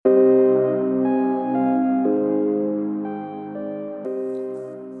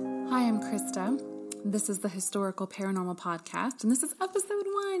This is the Historical Paranormal Podcast, and this is episode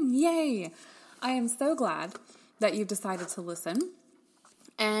 1. Yay! I am so glad that you've decided to listen.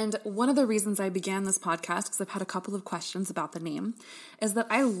 And one of the reasons I began this podcast, because I've had a couple of questions about the name, is that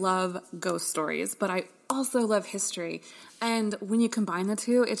I love ghost stories, but I also love history. And when you combine the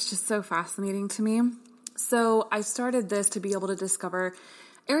two, it's just so fascinating to me. So I started this to be able to discover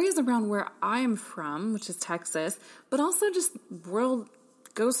areas around where I'm from, which is Texas, but also just world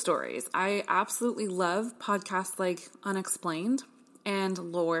ghost stories. I absolutely love podcasts like Unexplained and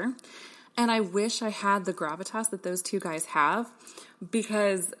Lore, and I wish I had the gravitas that those two guys have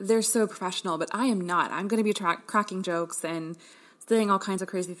because they're so professional, but I am not. I'm going to be cracking jokes and saying all kinds of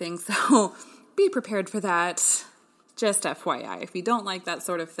crazy things, so be prepared for that. Just FYI, if you don't like that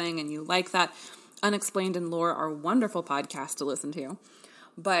sort of thing and you like that, Unexplained and Lore are wonderful podcasts to listen to,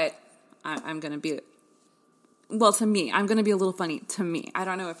 but I'm going to be... Well, to me, I'm going to be a little funny to me. I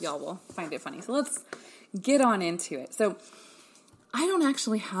don't know if y'all will find it funny. So let's get on into it. So I don't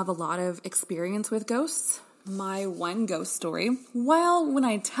actually have a lot of experience with ghosts. My one ghost story, while when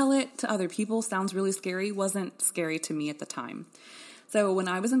I tell it to other people sounds really scary, wasn't scary to me at the time. So when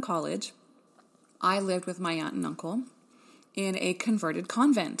I was in college, I lived with my aunt and uncle in a converted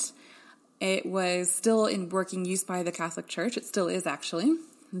convent. It was still in working use by the Catholic Church. It still is, actually.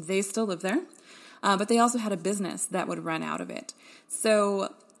 They still live there. But they also had a business that would run out of it.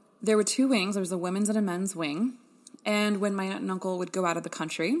 So there were two wings. There was a women's and a men's wing. And when my aunt and uncle would go out of the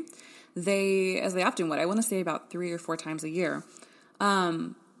country, they, as they often would, I want to say about 3 or 4 times a year,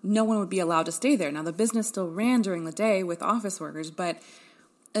 no one would be allowed to stay there. Now, the business still ran during the day with office workers, but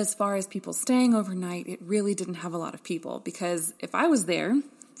as far as people staying overnight, it really didn't have a lot of people because if I was there,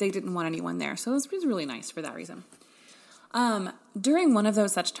 they didn't want anyone there. So it was really nice for that reason. During one of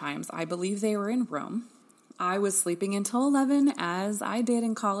those such times, I believe they were in Rome. I was sleeping until 11, as I did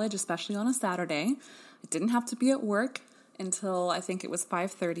in college, especially on a Saturday. I didn't have to be at work until I think it was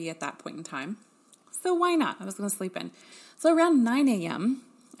 5:30 at that point in time. So why not? I was going to sleep in. So around 9 a.m.,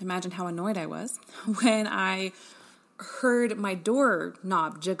 imagine how annoyed I was when I heard my door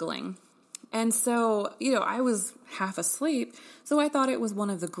knob jiggling. And so, I was half asleep, so I thought it was one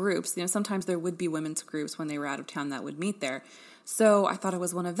of the groups. Sometimes there would be women's groups when they were out of town that would meet there. So I thought it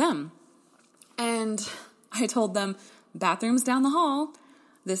was one of them. And I told them, bathroom's down the hall.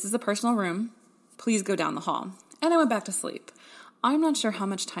 This is a personal room. Please go down the hall. And I went back to sleep. I'm not sure how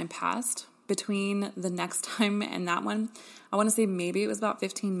much time passed between the next time and that one. I want to say maybe it was about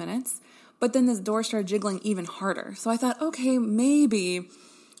 15 minutes. But then this door started jiggling even harder. So I thought, okay, maybe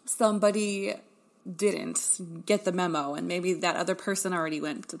somebody didn't get the memo and maybe that other person already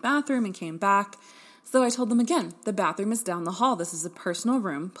went to the bathroom and came back. So I told them again, the bathroom is down the hall. This is a personal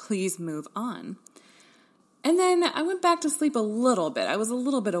room. Please move on. And then I went back to sleep a little bit. I was a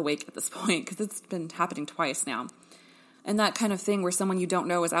little bit awake at this point because it's been happening twice now. And that kind of thing where someone you don't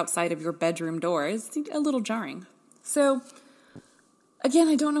know is outside of your bedroom door is a little jarring. So again,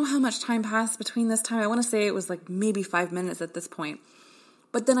 I don't know how much time passed between this time. I want to say it was like maybe 5 minutes at this point.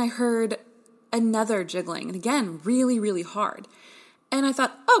 But then I heard another jiggling, and again, really, really hard. And I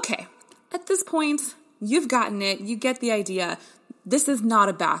thought, okay, at this point, you've gotten it. You get the idea. This is not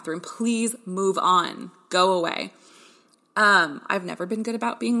a bathroom. Please move on. Go away. I've never been good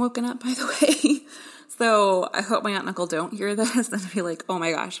about being woken up, by the way. So I hope my aunt and uncle don't hear this and be like, oh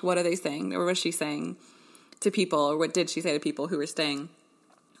my gosh, what are they saying? Or was she saying to people, or what did she say to people who were staying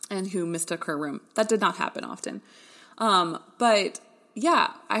and who mistook her room? That did not happen often. But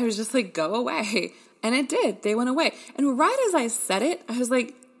yeah, I was just like, go away. And it did. They went away. And right as I said it, I was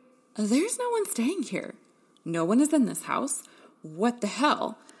like, there's no one staying here. No one is in this house. What the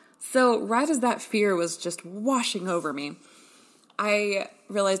hell? So right as that fear was just washing over me, I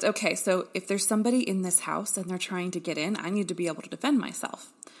realized, okay, so if there's somebody in this house and they're trying to get in, I need to be able to defend myself.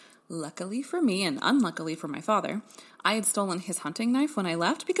 Luckily for me and unluckily for my father, I had stolen his hunting knife when I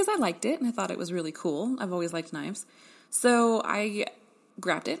left because I liked it and I thought it was really cool. I've always liked knives. So I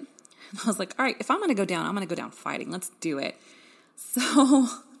grabbed it and I was like, all right, if I'm going to go down, I'm going to go down fighting. Let's do it. So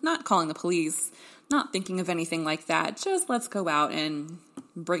not calling the police, not thinking of anything like that. Just let's go out and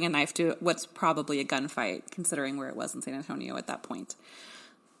bring a knife to what's probably a gunfight, considering where it was in San Antonio at that point.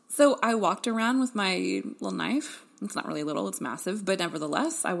 So I walked around with my little knife. It's not really little, it's massive, but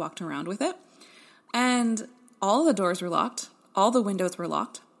nevertheless, I walked around with it. And all the doors were locked. All the windows were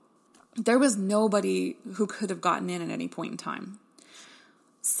locked. There was nobody who could have gotten in at any point in time.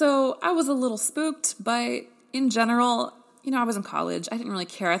 So I was a little spooked, but in general, I was in college. I didn't really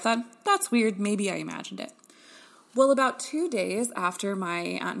care. I thought, that's weird. Maybe I imagined it. Well, about 2 days after my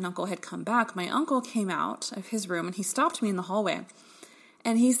aunt and uncle had come back, my uncle came out of his room and he stopped me in the hallway.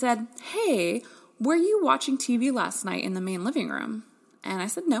 And he said, hey, were you watching TV last night in the main living room? And I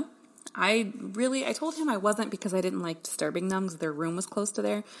said, no. I told him I wasn't because I didn't like disturbing them because their room was close to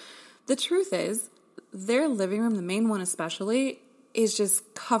there. The truth is, their living room, the main one especially, is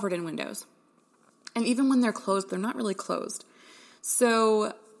just covered in windows. And even when they're closed, they're not really closed.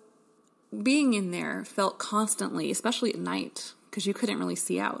 So being in there felt constantly, especially at night, because you couldn't really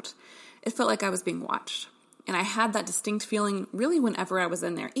see out, it felt like I was being watched. And I had that distinct feeling really whenever I was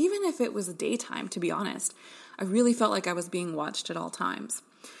in there, even if it was daytime, to be honest. I really felt like I was being watched at all times.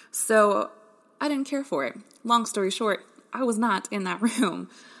 So I didn't care for it. Long story short, I was not in that room.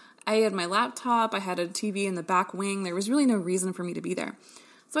 I had my laptop, I had a TV in the back wing. There was really no reason for me to be there.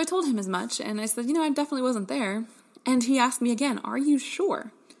 So I told him as much, and I said, I definitely wasn't there. And he asked me again, are you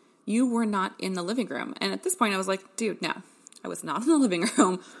sure you were not in the living room? And at this point I was like, dude, no, I was not in the living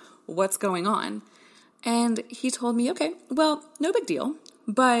room. What's going on? And he told me, okay, well, no big deal,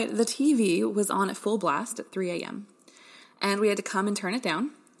 but the TV was on at full blast at 3 a.m. And we had to come and turn it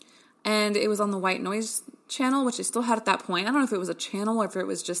down. And it was on the white noise channel, which I still had at that point. I don't know if it was a channel or if it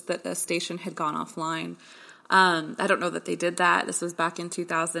was just that the station had gone offline. I don't know that they did that. This was back in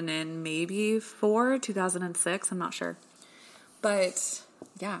 2004, 2006. I'm not sure. But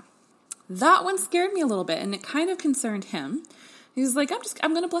yeah, that one scared me a little bit and it kind of concerned him. He was like,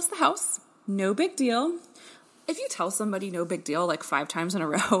 I'm going to bless the house. No big deal. If you tell somebody no big deal like 5 times in a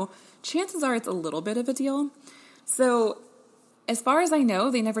row, chances are it's a little bit of a deal. So as far as I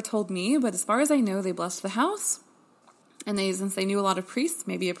know, they never told me, but as far as I know, they blessed the house. And since they knew a lot of priests,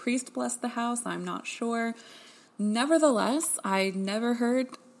 maybe a priest blessed the house, I'm not sure. Nevertheless, I never heard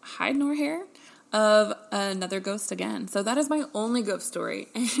hide nor hair of another ghost again. So that is my only ghost story.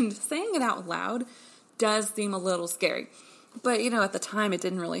 And saying it out loud does seem a little scary. But, at the time, it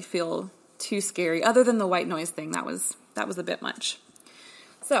didn't really feel too scary. Other than the white noise thing, that was a bit much.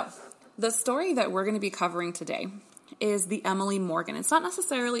 So the story that we're going to be covering today is the Emily Morgan. It's not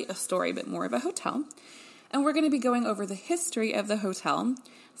necessarily a story, but more of a hotel. And we're going to be going over the history of the hotel,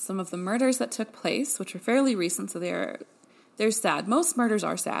 some of the murders that took place, which are fairly recent, so they're sad. Most murders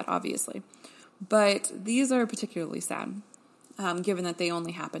are sad, obviously. But these are particularly sad, given that they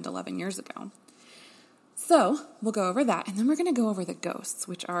only happened 11 years ago. So we'll go over that, and then we're going to go over the ghosts,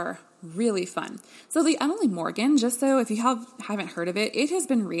 which are really fun. So the Emily Morgan, just so if you haven't heard of it, it has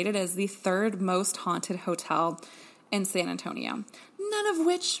been rated as the 3rd most haunted hotel in San Antonio. None of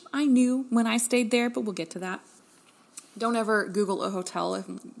which I knew when I stayed there, but we'll get to that. Don't ever Google a hotel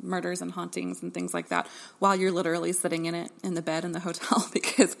of murders and hauntings and things like that while you're literally sitting in the bed in the hotel,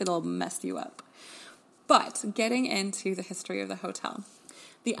 because it'll mess you up. But getting into the history of the hotel.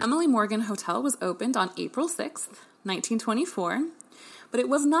 The Emily Morgan Hotel was opened on April 6th, 1924, but it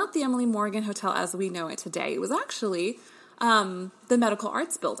was not the Emily Morgan Hotel as we know it today. It was actually the Medical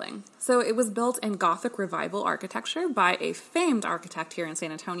Arts Building. So it was built in Gothic Revival architecture by a famed architect here in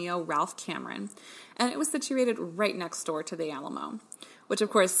San Antonio, Ralph Cameron, and it was situated right next door to the Alamo, which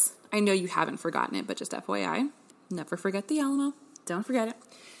of course, I know you haven't forgotten it, but just FYI, never forget the Alamo. Don't forget it.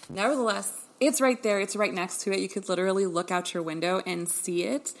 Nevertheless, it's right there. It's right next to it. You could literally look out your window and see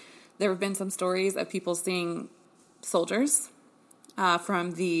it. There have been some stories of people seeing soldiers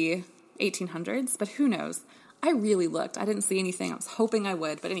from the 1800s, but who knows? I really looked. I didn't see anything. I was hoping I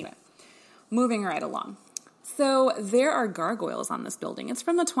would, but anyway, moving right along. So there are gargoyles on this building. It's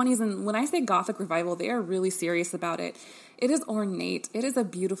from the 20s, and when I say Gothic Revival, they are really serious about it. It is ornate. It is a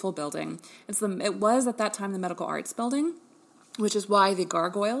beautiful building. It was at that time the Medical Arts Building, which is why the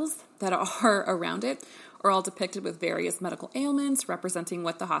gargoyles that are around it are all depicted with various medical ailments representing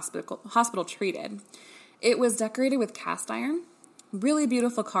what the hospital treated. It was decorated with cast iron, really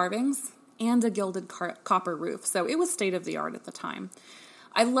beautiful carvings, and a gilded copper roof. So it was state-of-the-art at the time.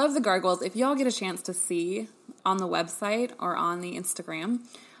 I love the gargoyles. If y'all get a chance to see on the website or on the Instagram,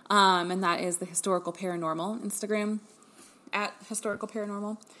 and that is the Historical Paranormal Instagram, at Historical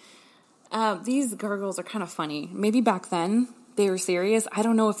Paranormal, these gargoyles are kind of funny. Maybe back then they were serious. I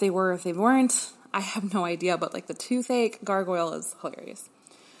don't know if they were, if they weren't. I have no idea, but like the toothache gargoyle is hilarious.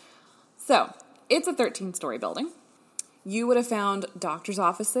 So it's a 13-story building. You would have found doctor's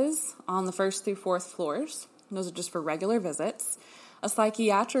offices on the 1st through 4th floors. Those are just for regular visits. A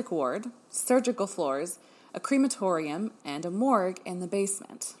psychiatric ward, surgical floors, a crematorium, and a morgue in the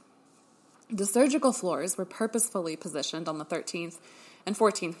basement. The surgical floors were purposefully positioned on the 13th and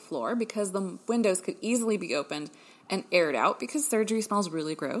 14th floor because the windows could easily be opened and aired out because surgery smells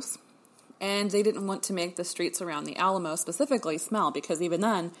really gross. And they didn't want to make the streets around the Alamo specifically smell because even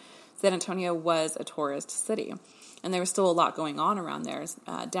then, San Antonio was a tourist city. And there was still a lot going on around there,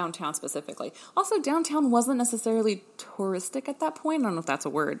 downtown specifically. Also, downtown wasn't necessarily touristic at that point. I don't know if that's a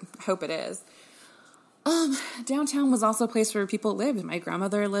word. I hope it is. Downtown was also a place where people lived. My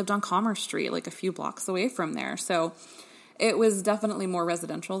grandmother lived on Commerce Street, like a few blocks away from there. So it was definitely more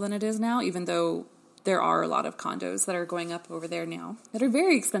residential than it is now, even though there are a lot of condos that are going up over there now that are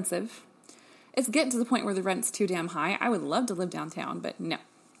very expensive. It's getting to the point where the rent's too damn high. I would love to live downtown, but no,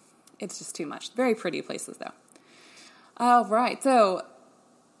 it's just too much. Very pretty places, though. All right, so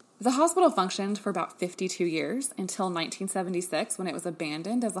the hospital functioned for about 52 years until 1976, when it was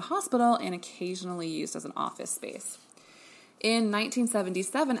abandoned as a hospital and occasionally used as an office space. In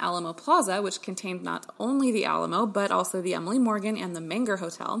 1977, Alamo Plaza, which contained not only the Alamo, but also the Emily Morgan and the Menger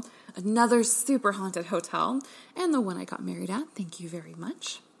Hotel, another super haunted hotel, and the one I got married at, thank you very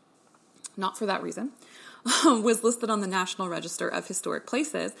much, not for that reason, was listed on the National Register of Historic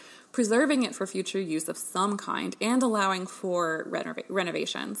Places, preserving it for future use of some kind and allowing for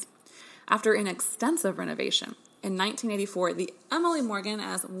renovations. After an extensive renovation, in 1984, the Emily Morgan,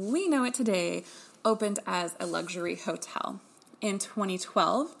 as we know it today, opened as a luxury hotel. In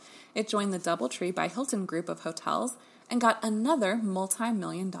 2012, it joined the DoubleTree by Hilton group of hotels and got another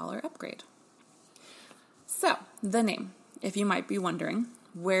multi-million-dollar upgrade. So, the name. If you might be wondering,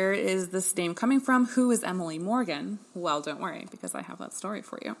 where is this name coming from? Who is Emily Morgan? Well, don't worry, because I have that story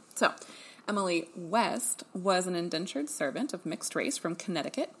for you. So, Emily West was an indentured servant of mixed race from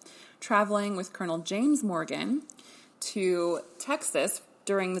Connecticut, traveling with Colonel James Morgan to Texas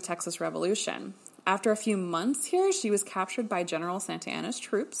during the Texas Revolution. After a few months here, she was captured by General Santa Anna's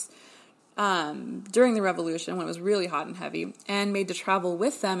troops during the Revolution when it was really hot and heavy, and made to travel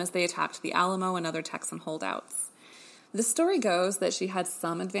with them as they attacked the Alamo and other Texan holdouts. The story goes that she had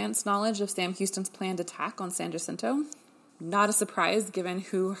some advanced knowledge of Sam Houston's planned attack on San Jacinto. Not a surprise given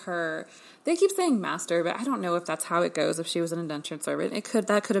they keep saying master, but I don't know if that's how it goes, if she was an indentured servant.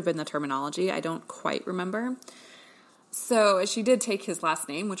 That could have been the terminology. I don't quite remember. So she did take his last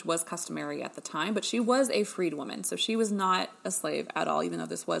name, which was customary at the time, but she was a freed woman, so she was not a slave at all, even though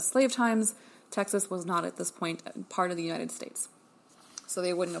this was slave times. Texas was not at this point part of the United States. So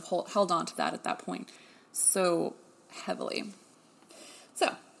they wouldn't have held on to that at that point so heavily.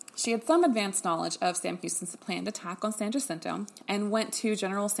 So she had some advanced knowledge of Sam Houston's planned attack on San Jacinto and went to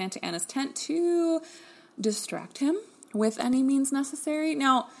General Santa Anna's tent to distract him with any means necessary.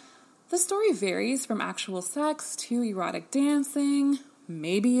 Now, the story varies from actual sex to erotic dancing,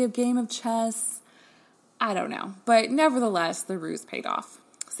 maybe a game of chess. I don't know. But nevertheless, the ruse paid off.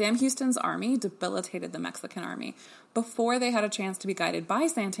 Sam Houston's army debilitated the Mexican army before they had a chance to be guided by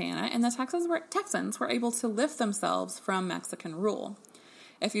Santa Anna, and the Texans were able to lift themselves from Mexican rule.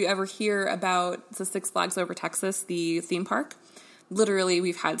 If you ever hear about the Six Flags Over Texas, the theme park, literally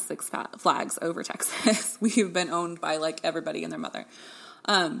we've had Six Flags over Texas. We've been owned by like everybody and their mother.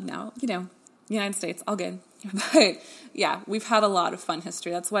 Now, United States, all good. But yeah, we've had a lot of fun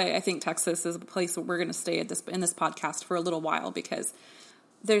history. That's why I think Texas is a place where we're going to stay in this podcast for a little while, because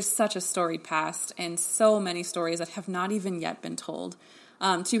there's such a storied past and so many stories that have not even yet been told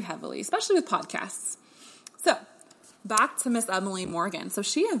too heavily, especially with podcasts. So back to Miss Emily Morgan. So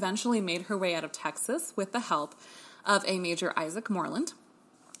she eventually made her way out of Texas with the help of a Major Isaac Moreland.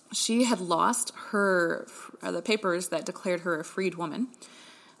 She had lost the papers that declared her a freed woman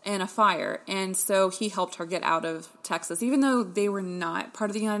in a fire, and so he helped her get out of Texas. Even though they were not part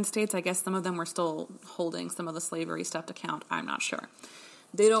of the United States, I guess some of them were still holding some of the slavery stuff to count. I'm not sure.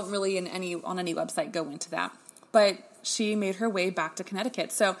 They don't really on any website go into that. But she made her way back to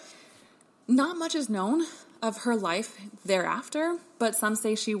Connecticut. So not much is known of her life thereafter, but some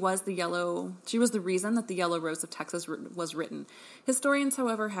say she was the reason that the Yellow Rose of Texas was written. Historians,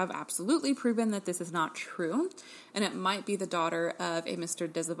 however, have absolutely proven that this is not true, and it might be the daughter of a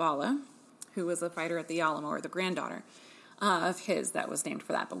Mr. de Zavala, who was a fighter at the Alamo, or the granddaughter of his that was named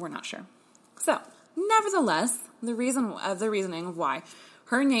for that, but we're not sure. So, nevertheless, the reasoning of why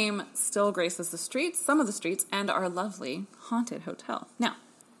her name still graces some of the streets, and our lovely haunted hotel. Now,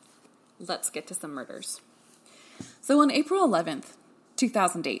 let's get to some murders. So on April 11th,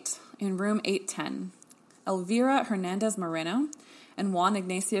 2008, in room 810, Elvira Hernandez Moreno and Juan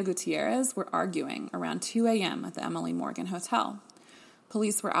Ignacio Gutierrez were arguing around 2 a.m. at the Emily Morgan Hotel.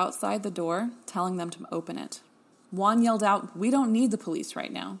 Police were outside the door, telling them to open it. Juan yelled out, "We don't need the police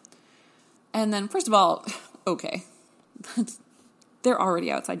right now." And then, first of all, okay, they're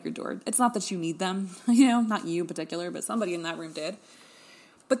already outside your door. It's not that you need them, not you in particular, but somebody in that room did.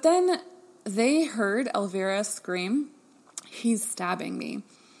 But then they heard Elvira scream, "He's stabbing me."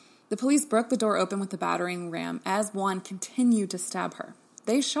 The police broke the door open with the battering ram as Juan continued to stab her.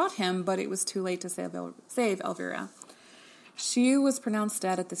 They shot him, but it was too late to save Elvira. She was pronounced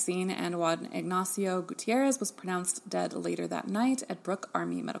dead at the scene, and Juan Ignacio Gutierrez was pronounced dead later that night at Brooke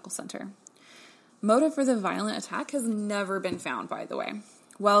Army Medical Center. Motive for the violent attack has never been found, by the way.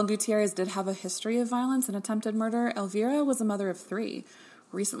 While Gutierrez did have a history of violence and attempted murder, Elvira was a mother of 3,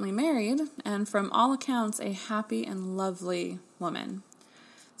 recently married, and from all accounts, a happy and lovely woman.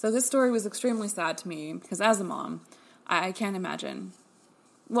 So this story was extremely sad to me because as a mom, I can't imagine,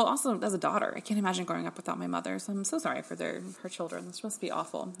 well, also as a daughter, I can't imagine growing up without my mother, so I'm so sorry for her children. This must be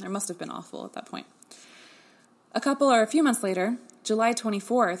awful. It must have been awful at that point. A few months later, July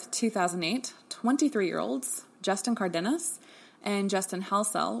 24th, 2008, 23-year-olds Justin Cardenas and Justin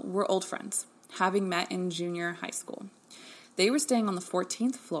Halsell were old friends, having met in junior high school. They were staying on the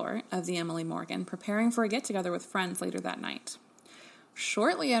 14th floor of the Emily Morgan, preparing for a get-together with friends later that night.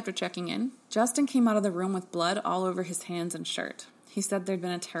 Shortly after checking in, Justin came out of the room with blood all over his hands and shirt. He said there'd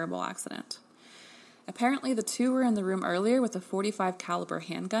been a terrible accident. Apparently, the two were in the room earlier with a .45 caliber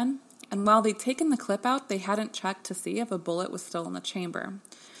handgun, and while they'd taken the clip out, they hadn't checked to see if a bullet was still in the chamber.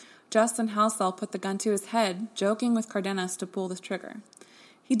 Justin Halsell put the gun to his head, joking with Cardenas to pull the trigger.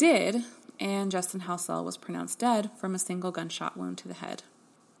 He did, and Justin Halsell was pronounced dead from a single gunshot wound to the head.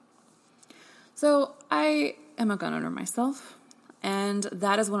 So, I am a gun owner myself, and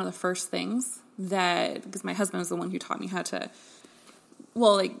that is one of the first things that, because my husband was the one who taught me how to,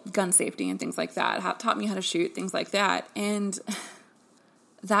 gun safety and things like that, taught me how to shoot, things like that, and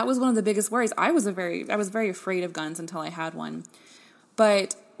that was one of the biggest worries. I was very afraid of guns until I had one,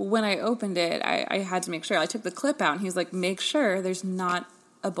 but when I opened it, I had to make sure. I took the clip out, and he was like, make sure there's not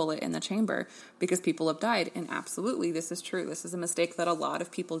a bullet in the chamber, because people have died, and absolutely, this is true. This is a mistake that a lot of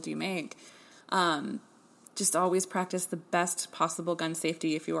people do make. Just always practice the best possible gun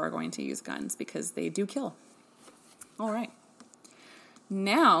safety if you are going to use guns, because they do kill. All right.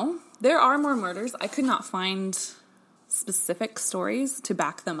 Now, there are more murders. I could not find specific stories to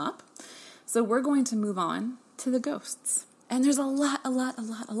back them up. So we're going to move on to the ghosts. And there's a lot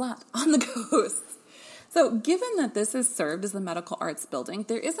on the ghosts. So given that this is served as the medical arts building,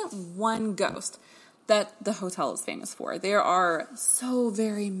 there isn't one ghost that the hotel is famous for. There are so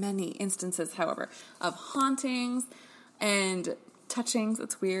very many instances, however, of hauntings and touchings.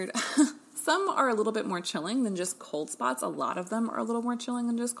 It's weird. Some are a little bit more chilling than just cold spots. A lot of them are a little more chilling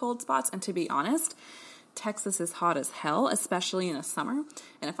than just cold spots. And to be honest, Texas is hot as hell, especially in the summer.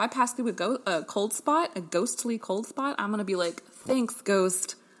 And if I pass through a cold spot, a ghostly cold spot, I'm going to be like, thanks,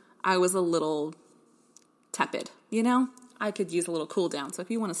 ghost. I was a little tepid, I could use a little cool down. So if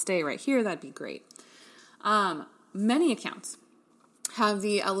you want to stay right here, that'd be great. Many accounts have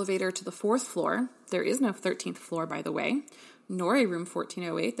the elevator to the 4th floor. There is no 13th floor, by the way, nor a room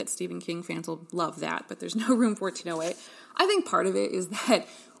 1408 that Stephen King fans will love that, but there's no room 1408. I think part of it is that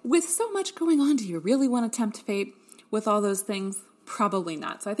with so much going on, do you really want to tempt fate with all those things? Probably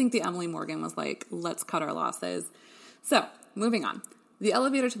not. So I think the Emily Morgan was like, let's cut our losses. So moving on. The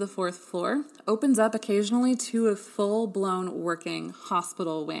elevator to the 4th floor opens up occasionally to a full-blown working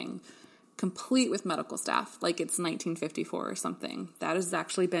hospital wing, complete with medical staff, like it's 1954 or something. That has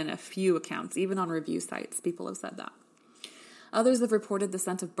actually been a few accounts, even on review sites, people have said that. Others have reported the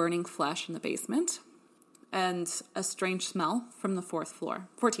scent of burning flesh in the basement and a strange smell from the 14th floor.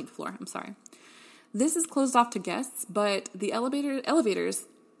 This is closed off to guests, but the elevators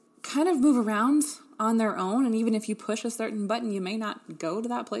kind of move around on their own, and even if you push a certain button, you may not go to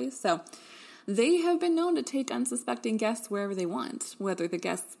that place. So they have been known to take unsuspecting guests wherever they want, whether the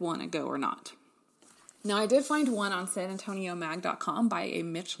guests want to go or not. Now, I did find one on SanAntonioMag.com by a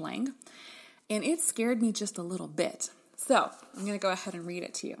Mitch Lang, and it scared me just a little bit. So I'm going to go ahead and read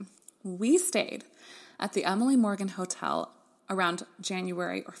it to you. We stayed at the Emily Morgan Hotel around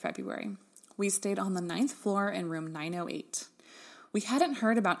January or February. We stayed on the 9th floor in room 908. We hadn't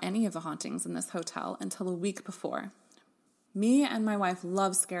heard about any of the hauntings in this hotel until a week before. Me and my wife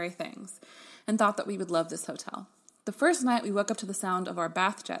love scary things and thought that we would love this hotel. The first night, we woke up to the sound of our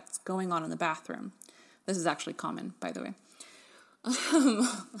bath jets going on in the bathroom. This is actually common, by the way.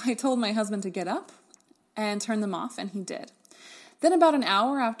 I told my husband to get up and turn them off, and he did. Then about an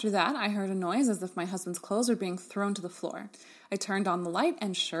hour after that, I heard a noise as if my husband's clothes were being thrown to the floor. I turned on the light,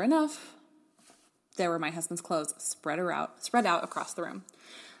 and sure enough, there were my husband's clothes spread out across the room.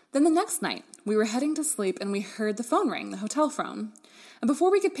 Then the next night, we were heading to sleep, and we heard the phone ring, the hotel phone. And before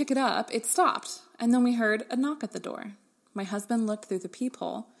we could pick it up, it stopped, and then we heard a knock at the door. My husband looked through the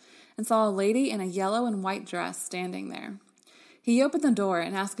peephole and saw a lady in a yellow and white dress standing there. He opened the door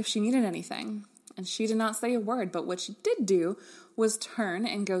and asked if she needed anything, and she did not say a word, but what she did do was turn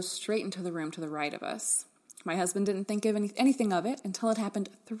and go straight into the room to the right of us. My husband didn't think of anything of it until it happened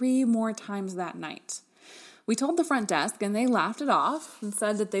 3 more times that night. We told the front desk, and they laughed it off and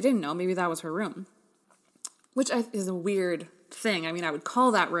said that they didn't know. Maybe that was her room, which is a weird thing. I mean, I would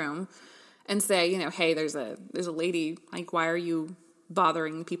call that room and say, hey, there's a lady, like, why are you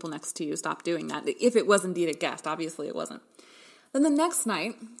bothering people next to you? Stop doing that. If it was indeed a guest, obviously it wasn't. Then the next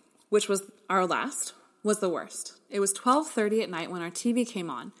night, which was our last, was the worst. It was 12:30 at night when our TV came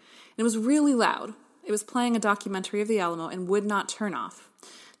on. And it was really loud. It was playing a documentary of the Alamo and would not turn off.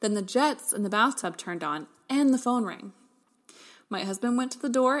 Then the jets in the bathtub turned on and the phone rang. My husband went to the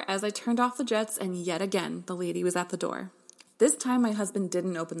door as I turned off the jets, and yet again, the lady was at the door. This time, my husband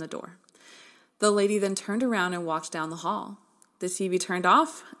didn't open the door. The lady then turned around and walked down the hall. The TV turned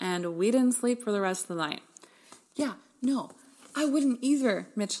off, and we didn't sleep for the rest of the night. Yeah, no, I wouldn't either,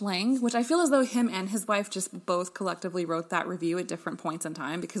 Mitch Lang, which I feel as though him and his wife just both collectively wrote that review at different points in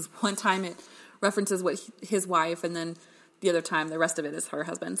time, because one time it references his wife, and then the other time the rest of it is her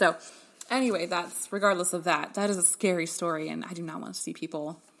husband. So anyway, regardless of that is a scary story, and I do not want to see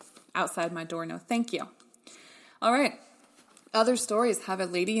people outside my door. No, thank you. All right. Other stories have a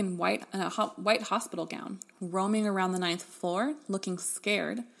lady in a white hospital gown roaming around the 9th floor, looking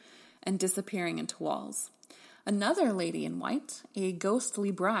scared and disappearing into walls. Another lady in white, a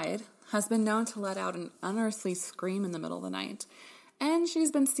ghostly bride, has been known to let out an unearthly scream in the middle of the night. And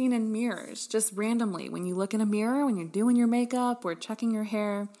she's been seen in mirrors, just randomly. When you look in a mirror, when you're doing your makeup or checking your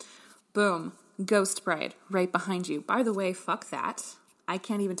hair, boom, ghost bride right behind you. By the way, fuck that. I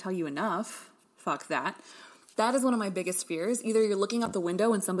can't even tell you enough. Fuck that. That is one of my biggest fears. Either you're looking out the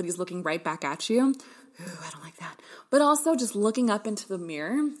window and somebody's looking right back at you. Ooh, I don't like that. But also just looking up into the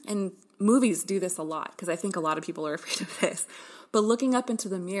mirror, and movies do this a lot because I think a lot of people are afraid of this. But looking up into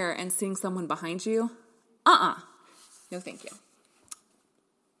the mirror and seeing someone behind you, no thank you.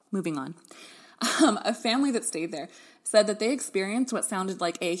 Moving on. A family that stayed there said that they experienced what sounded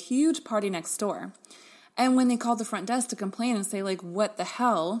like a huge party next door. And when they called the front desk to complain and say, like, what the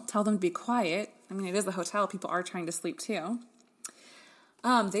hell, tell them to be quiet. I mean, it is a hotel. People are trying to sleep too.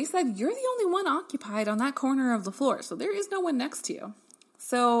 They said, you're the only one occupied on that corner of the floor, so there is no one next to you.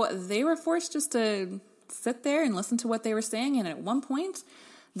 So they were forced just to sit there and listen to what they were saying. And at one point,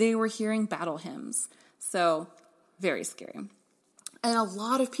 they were hearing battle hymns. So very scary. And a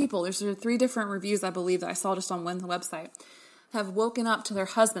lot of people, there's 3 different reviews, I believe, that I saw just on one website, have woken up to their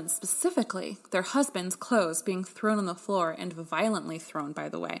husbands, specifically their husbands' clothes being thrown on the floor, and violently thrown, by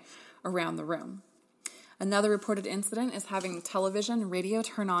the way, around the room. Another reported incident is having television and radio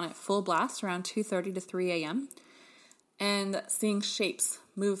turn on at full blast around 2:30 to 3 a.m. and seeing shapes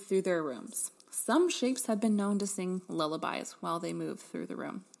move through their rooms. Some shapes have been known to sing lullabies while they move through the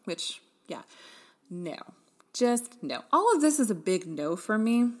room, which, yeah, no. Just no. All of this is a big no for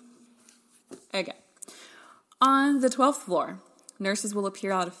me. Again, on the 12th floor, nurses will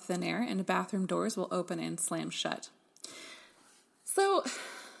appear out of thin air and bathroom doors will open and slam shut. So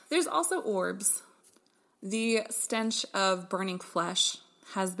there's also orbs. The stench of burning flesh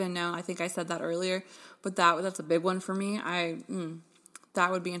has been known. I think I said that earlier, but that's a big one for me.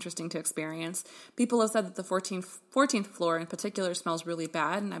 That would be interesting to experience. People have said that the 14th floor in particular smells really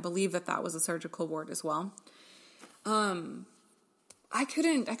bad, and I believe that was a surgical ward as well. I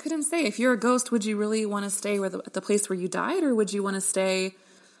couldn't say. If you're a ghost, would you really want to stay at the place where you died, or would you want to stay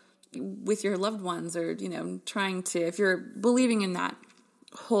with your loved ones, or, trying to, if you're believing in that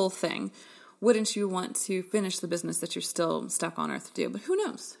whole thing, wouldn't you want to finish the business that you're still stuck on Earth to do? But who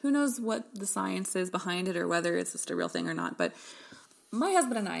knows? Who knows what the science is behind it, or whether it's just a real thing or not. But my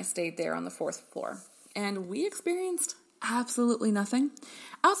husband and I stayed there on the 4th floor, and we experienced absolutely nothing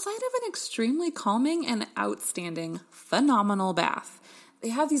outside of an extremely calming and outstanding, phenomenal bath. They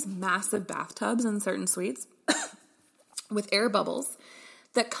have these massive bathtubs in certain suites with air bubbles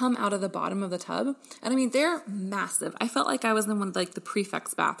that come out of the bottom of the tub. And I mean, they're massive. I felt like I was in one of the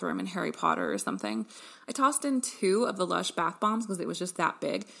prefect's bathroom in Harry Potter or something. I tossed in 2 of the Lush bath bombs because it was just that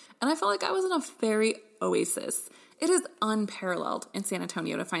big. And I felt like I was in a fairy oasis. It is unparalleled in San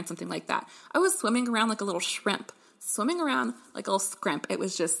Antonio to find something like that. I was swimming around like a little shrimp. It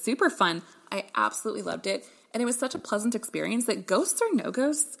was just super fun. I absolutely loved it. And it was such a pleasant experience that ghosts or no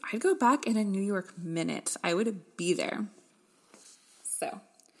ghosts, I'd go back in a New York minute. I would be there. So,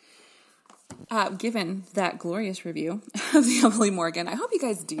 given that glorious review of the Emily Morgan, I hope you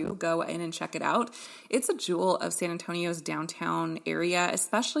guys do go in and check it out. It's a jewel of San Antonio's downtown area,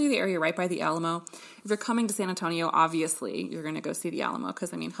 especially the area right by the Alamo. If you're coming to San Antonio, obviously, you're going to go see the Alamo because,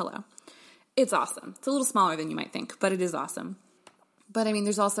 hello. It's awesome. It's a little smaller than you might think, but it is awesome. But,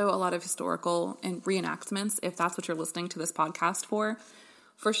 there's also a lot of historical and reenactments. If that's what you're listening to this podcast for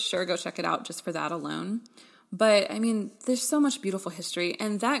sure go check it out just for that alone. But, there's so much beautiful history,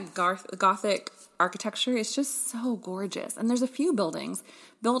 and that Gothic architecture is just so gorgeous. And there's a few buildings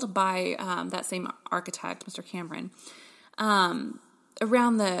built by that same architect, Mr. Cameron,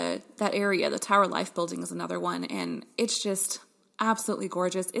 around that area. The Tower Life building is another one, and it's just absolutely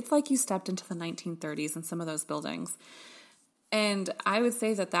gorgeous. It's like you stepped into the 1930s in some of those buildings. And I would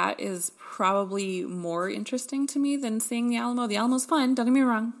say that is probably more interesting to me than seeing the Alamo. The Alamo's fun, don't get me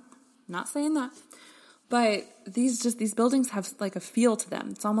wrong. I'm not saying that. But these buildings have like a feel to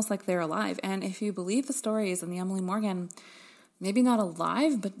them. It's almost like they're alive. And if you believe the stories in the Emily Morgan, maybe not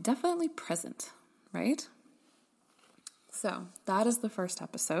alive, but definitely present, right? So that is the first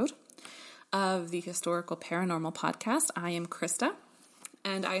episode of the Historical Paranormal Podcast. I am Krista,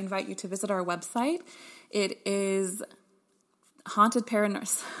 and I invite you to visit our website. It is Haunted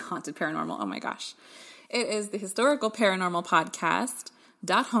Paranormal. Oh my gosh. It is the Historical Paranormal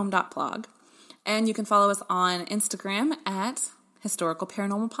Podcast.home.blog. And you can follow us on Instagram at Historical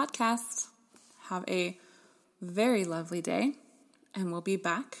Paranormal Podcast. Have a very lovely day, and we'll be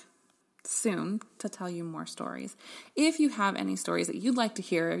back soon to tell you more stories. If you have any stories that you'd like to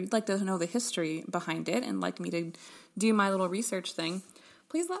hear, you'd like to know the history behind it, and like me to do my little research thing,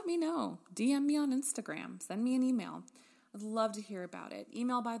 please let me know. DM me on Instagram. Send me an email. I'd love to hear about it.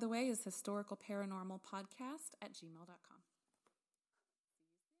 Email, by the way, is historicalparanormalpodcast@gmail.com.